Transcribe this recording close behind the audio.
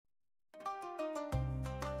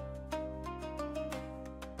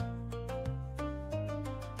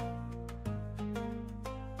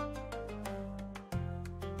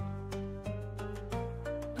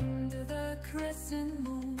crescent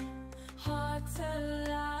moon, hearts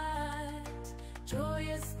alight,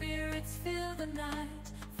 joyous spirits fill the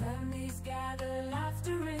night, families gather,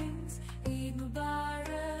 laughter rings, Eid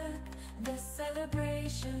Mubarak, the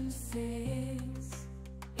celebration sings.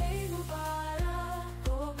 Eid Mubarak,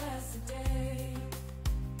 oh blessed day,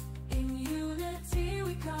 in unity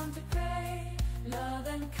we come to pray, love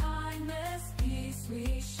and kindness, peace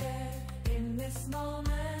we share, in this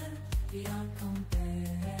moment beyond compare.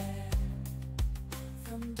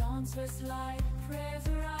 From dawn's first light, prayers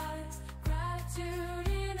arise, gratitude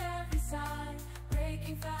in every side,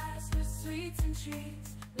 breaking fast with sweets and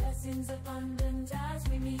treats, blessings abundant as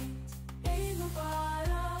we meet. Eid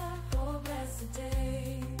Mubarak, oh blessed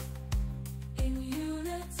day, in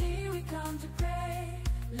unity we come to pray,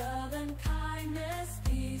 love and kindness,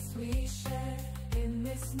 peace we share, in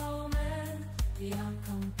this moment beyond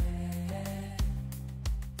compare.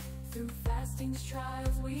 Through fastings,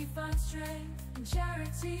 trials we find strength, and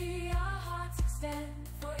charity our hearts extend,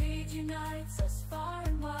 for Eid unites us far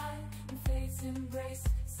and wide, and faiths embrace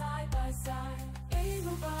side by side. Eid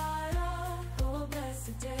Mubarak, oh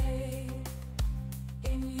blessed day,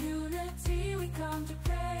 in unity we come to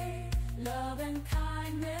pray, love and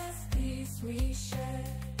kindness, peace we share,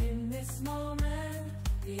 in this moment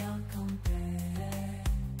beyond compare.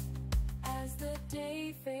 As the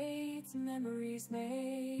day fades, memories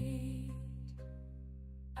made,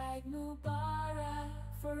 Eid Mubarak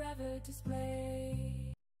forever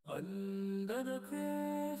displayed. Under the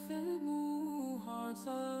crescent moon, hearts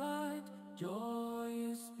alight,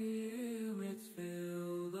 joyous spirits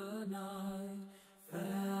fill the night,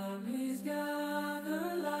 families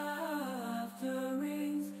gather, laughter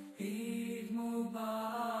rings, Eid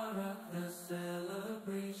Mubarak, the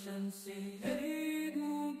celebration sings. Eid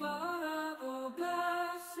Mubarak, oh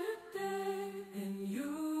blessed day, in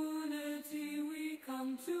unity we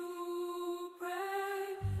come to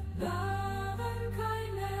pray, love and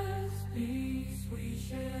kindness, peace we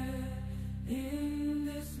share, in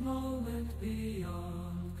this moment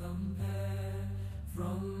beyond compare.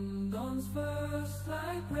 From dawn's first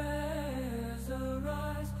light, prayers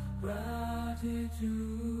arise,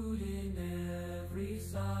 gratitude in every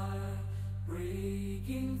side,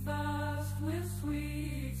 breaking fast with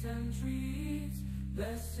sweets and treats,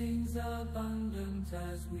 blessings abundant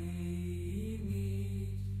as we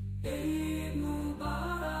meet. Eid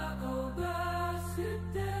Mubarak, oh blessed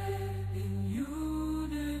day, in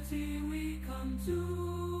unity we come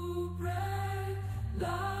to pray,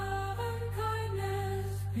 love and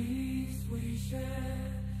kindness, peace we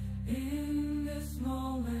share, in this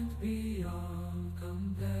moment beyond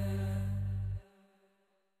compare.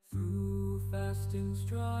 Through fastings,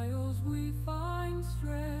 trials we find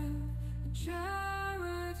strength, and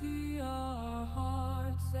charity our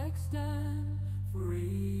hearts extend, for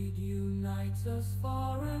Eid unites us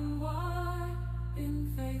far and wide,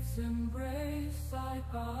 in faith's embrace side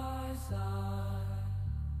by side.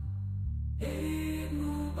 Eid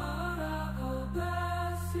Mubarak, oh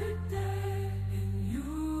blessed day,